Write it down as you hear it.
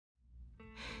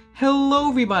Hello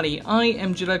everybody, I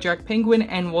am Jedi Penguin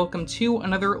and welcome to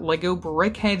another LEGO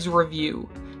BrickHeadz review.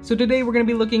 So today we're going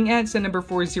to be looking at set number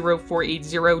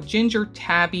 40480, Ginger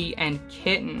Tabby and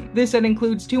Kitten. This set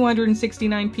includes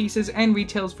 269 pieces and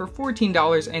retails for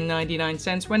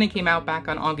 $14.99 when it came out back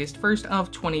on August 1st of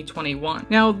 2021.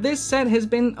 Now this set has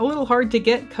been a little hard to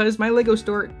get because my LEGO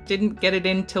store didn't get it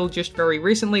in till just very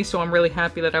recently, so I'm really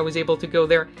happy that I was able to go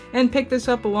there and pick this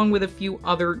up along with a few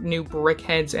other new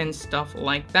BrickHeadz and stuff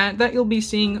like that you'll be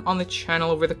seeing on the channel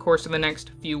over the course of the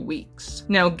next few weeks.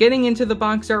 Now getting into the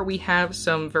box art, we have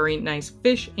some very nice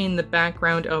fish in the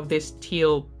background of this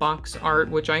teal box art,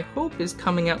 which I hope is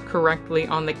coming out correctly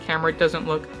on the camera. It doesn't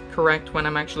look correct when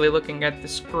I'm actually looking at the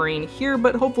screen here,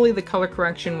 but hopefully the color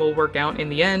correction will work out in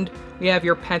the end. We have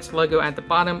your pet's logo at the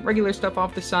bottom, regular stuff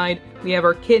off the side. We have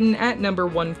our kitten at number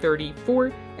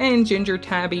 134 and Ginger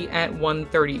Tabby at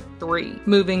 133.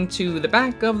 Moving to the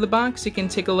back of the box, you can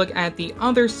take a look at the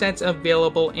other sets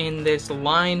available in this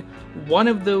line. One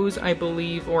of those, I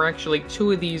believe, or actually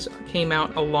two of these came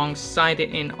out alongside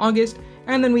it in August.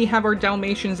 And then we have our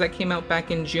Dalmatians that came out back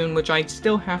in June, which I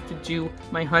still have to do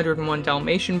my 101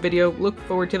 Dalmatian video. Look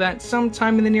forward to that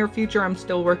sometime in the near future. I'm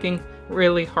still working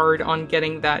really hard on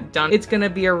getting that done. It's gonna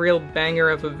be a real banger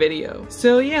of a video.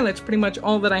 So yeah, that's pretty much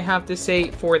all that I have to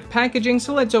say for the packaging.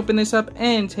 So let's open this up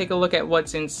and take a look at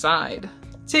what's inside.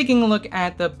 Taking a look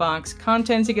at the box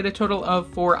contents, you get a total of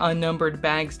 4 unnumbered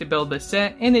bags to build the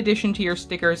set, in addition to your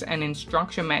stickers and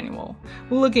instruction manual.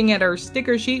 Looking at our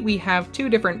sticker sheet, we have 2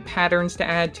 different patterns to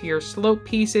add to your slope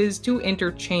pieces to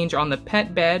interchange on the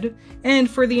pet bed. And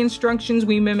for the instructions,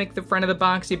 we mimic the front of the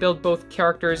box. You build both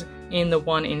characters in the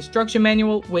one instruction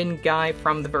manual, win guy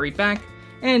from the very back,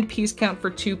 and piece count for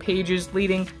 2 pages,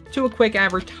 leading to a quick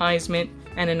advertisement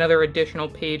and another additional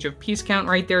page of piece count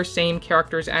right there, same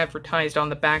characters advertised on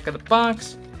the back of the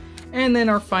box. And then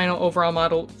our final overall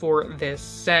model for this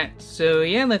set. So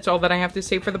yeah, that's all that I have to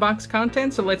say for the box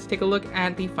content, so let's take a look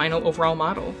at the final overall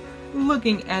model.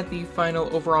 Looking at the final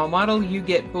overall model, you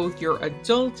get both your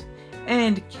adult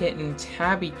and kitten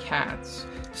tabby cats.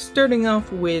 Starting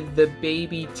off with the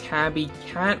baby tabby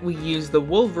cat, we use the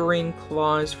Wolverine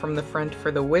claws from the front for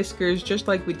the whiskers, just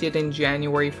like we did in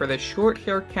January for the short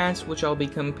hair cats, which I'll be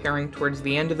comparing towards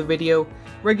the end of the video.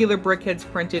 Regular BrickHeadz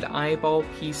printed eyeball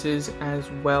pieces,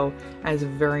 as well as a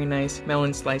very nice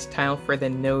melon slice tile for the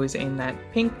nose in that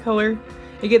pink color.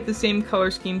 You get the same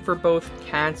color scheme for both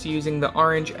cats using the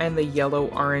orange and the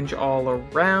yellow-orange all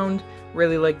around.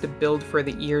 Really like the build for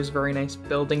the ears, very nice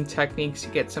building techniques.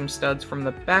 You get some studs from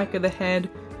the back of the head,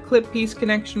 clip piece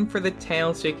connection for the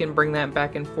tail so you can bring that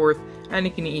back and forth, and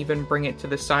you can even bring it to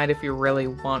the side if you really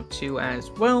want to as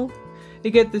well. You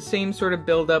get the same sort of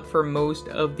build up for most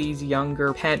of these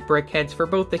younger pet BrickHeadz for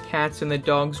both the cats and the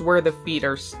dogs, where the feet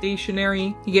are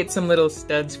stationary. You get some little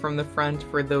studs from the front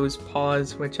for those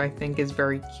paws, which I think is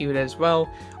very cute as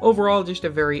well. Overall, just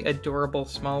a very adorable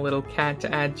small little cat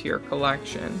to add to your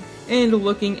collection. And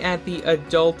looking at the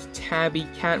adult tabby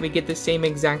cat, we get the same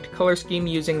exact color scheme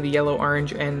using the yellow,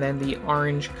 orange, and then the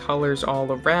orange colors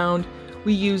all around.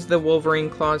 We use the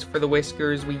Wolverine claws for the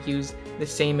whiskers, we use the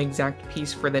same exact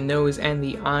piece for the nose, and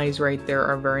the eyes right there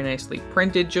are very nicely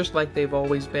printed, just like they've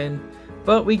always been.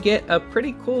 But we get a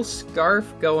pretty cool scarf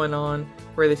going on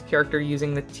for this character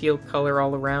using the teal color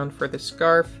all around for the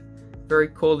scarf. Very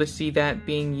cool to see that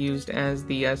being used as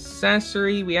the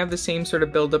accessory. We have the same sort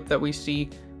of build-up that we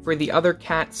see for the other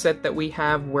cat set that we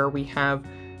have, where we have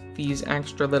these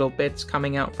extra little bits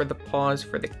coming out for the paws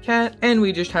for the cat, and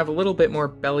we just have a little bit more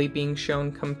belly being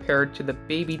shown compared to the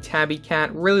baby tabby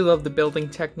cat. Really love the building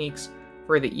techniques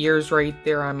for the ears right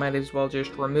there. I might as well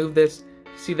just remove this.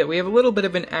 See that we have a little bit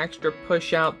of an extra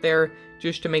push out there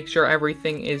just to make sure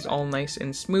everything is all nice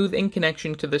and smooth in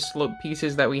connection to the slope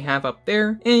pieces that we have up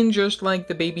there. And just like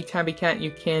the baby tabby cat,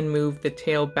 you can move the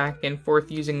tail back and forth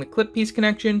using the clip piece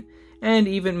connection, and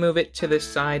even move it to the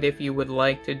side if you would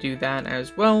like to do that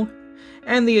as well.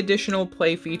 And the additional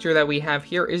play feature that we have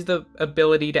here is the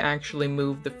ability to actually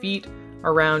move the feet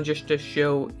around just to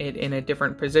show it in a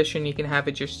different position. You can have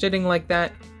it just sitting like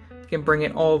that. You can bring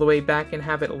it all the way back and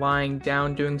have it lying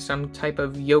down doing some type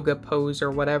of yoga pose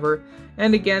or whatever.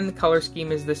 And again, the color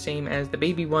scheme is the same as the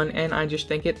baby one, and I just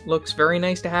think it looks very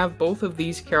nice to have both of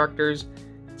these characters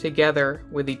together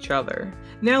with each other.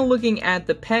 Now looking at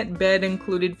the pet bed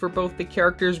included for both the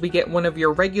characters, we get one of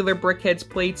your regular BrickHeadz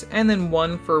plates and then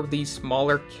one for these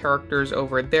smaller characters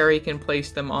over there. You can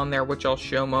place them on there, which I'll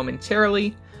show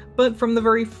momentarily. But from the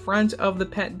very front of the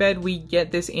pet bed, we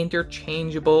get this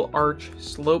interchangeable arch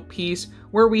slope piece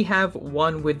where we have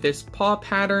one with this paw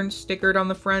pattern stickered on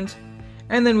the front,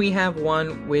 And then we have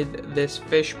one with this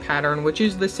fish pattern, which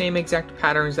is the same exact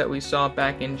patterns that we saw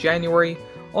back in January.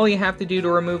 All you have to do to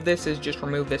remove this is just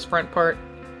remove this front part.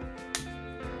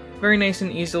 Very nice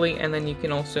and easily, and then you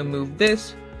can also move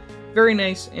this. Very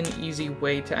nice and easy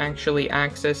way to actually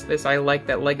access this. I like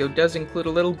that LEGO does include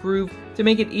a little groove to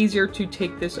make it easier to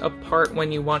take this apart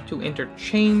when you want to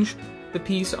interchange the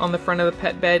piece on the front of the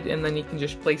pet bed, and then you can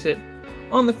just place it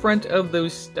on the front of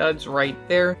those studs right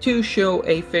there to show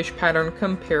a fish pattern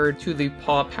compared to the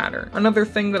paw pattern. Another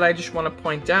thing that I just want to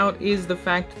point out is the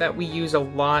fact that we use a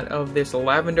lot of this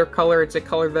lavender color. It's a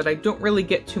color that I don't really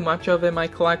get too much of in my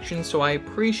collection, so I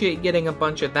appreciate getting a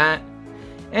bunch of that.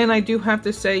 And I do have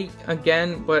to say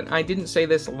again, but I didn't say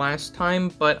this last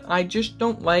time, but I just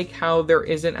don't like how there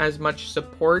isn't as much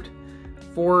support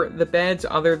for the beds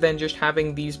other than just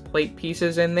having these plate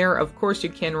pieces in there. Of course you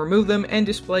can remove them and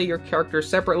display your characters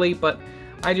separately, but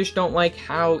I just don't like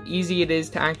how easy it is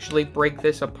to actually break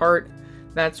this apart.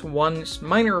 That's one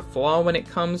minor flaw when it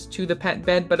comes to the pet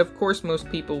bed, but of course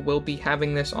most people will be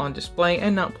having this on display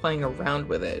and not playing around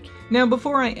with it. Now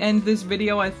before I end this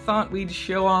video, I thought we'd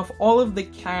show off all of the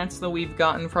cats that we've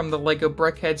gotten from the LEGO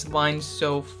BrickHeadz line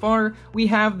so far. We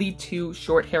have the 2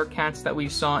 short hair cats that we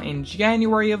saw in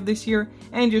January of this year,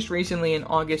 and just recently in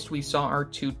August we saw our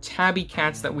 2 tabby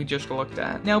cats that we just looked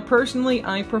at. Now personally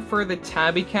I prefer the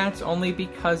tabby cats only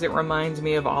because it reminds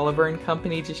me of Oliver and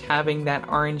Company, just having that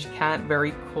orange cat. Very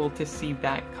cool to see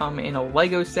that come in a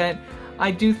LEGO set.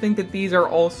 I do think that these are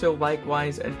also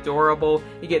likewise adorable.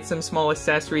 You get some small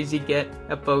accessories, you get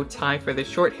a bow tie for the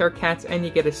short hair cats, and you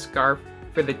get a scarf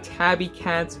for the tabby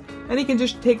cats. And you can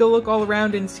just take a look all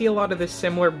around and see a lot of the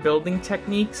similar building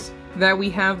techniques that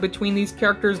we have between these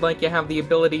characters. Like you have the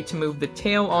ability to move the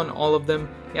tail on all of them,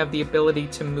 you have the ability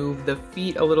to move the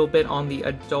feet a little bit on the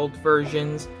adult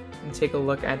versions, and take a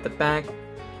look at the back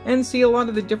and see a lot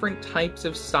of the different types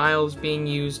of styles being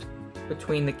used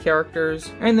between the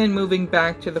characters. And then moving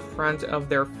back to the front of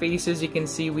their faces, you can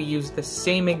see we use the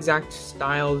same exact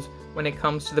styles when it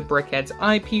comes to the BrickHeadz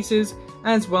eyepieces,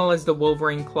 as well as the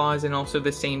Wolverine claws, and also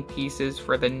the same pieces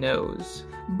for the nose.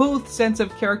 Both sets of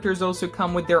characters also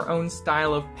come with their own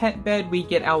style of pet bed. We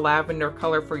get a lavender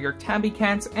color for your tabby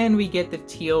cats, and we get the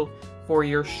teal for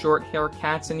your short hair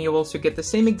cats, and you also get the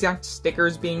same exact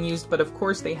stickers being used, but of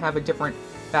course they have a different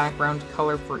background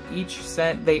color for each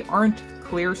set. They aren't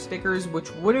clear stickers,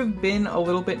 which would have been a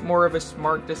little bit more of a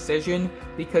smart decision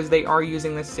because they are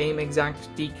using the same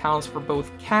exact decals for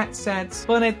both cat sets.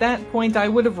 But at that point I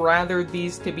would have rathered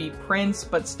these to be prints,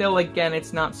 but still again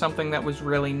it's not something that was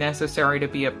really necessary to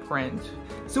be a print.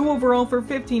 So overall, for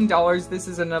 $15, this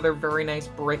is another very nice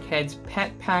BrickHeadz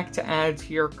pet pack to add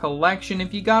to your collection.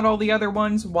 If you got all the other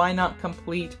ones, why not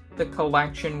complete the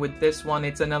collection with this one?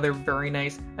 It's another very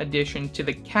nice addition to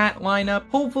the cat lineup.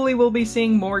 Hopefully we'll be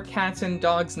seeing more cats and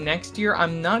dogs next year.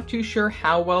 I'm not too sure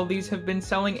how well these have been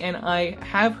selling, and I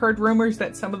have heard rumors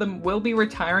that some of them will be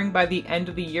retiring by the end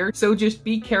of the year, so just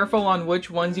be careful on which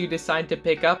ones you decide to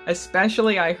pick up.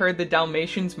 Especially I heard the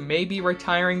Dalmatians may be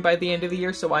retiring by the end of the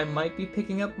year, so I might be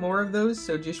picking up more of those,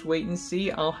 so just wait and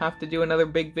see. I'll have to do another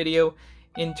big video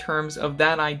in terms of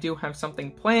that. I do have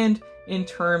something planned in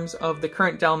terms of the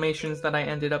current Dalmatians that I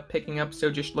ended up picking up, so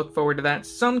just look forward to that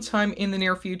sometime in the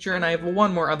near future. And I have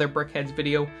one more other BrickHeadz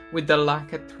video with the La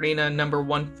Catrina number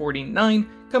 149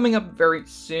 coming up very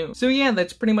soon. So yeah,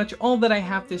 that's pretty much all that I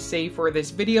have to say for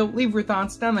this video. Leave your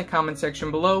thoughts down in the comment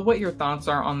section below, what your thoughts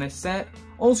are on this set.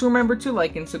 Also remember to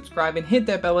like and subscribe and hit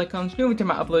that bell icon so you know every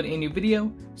time I upload a new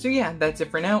video. So yeah, that's it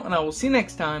for now, and I will see you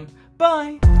next time.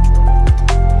 Bye!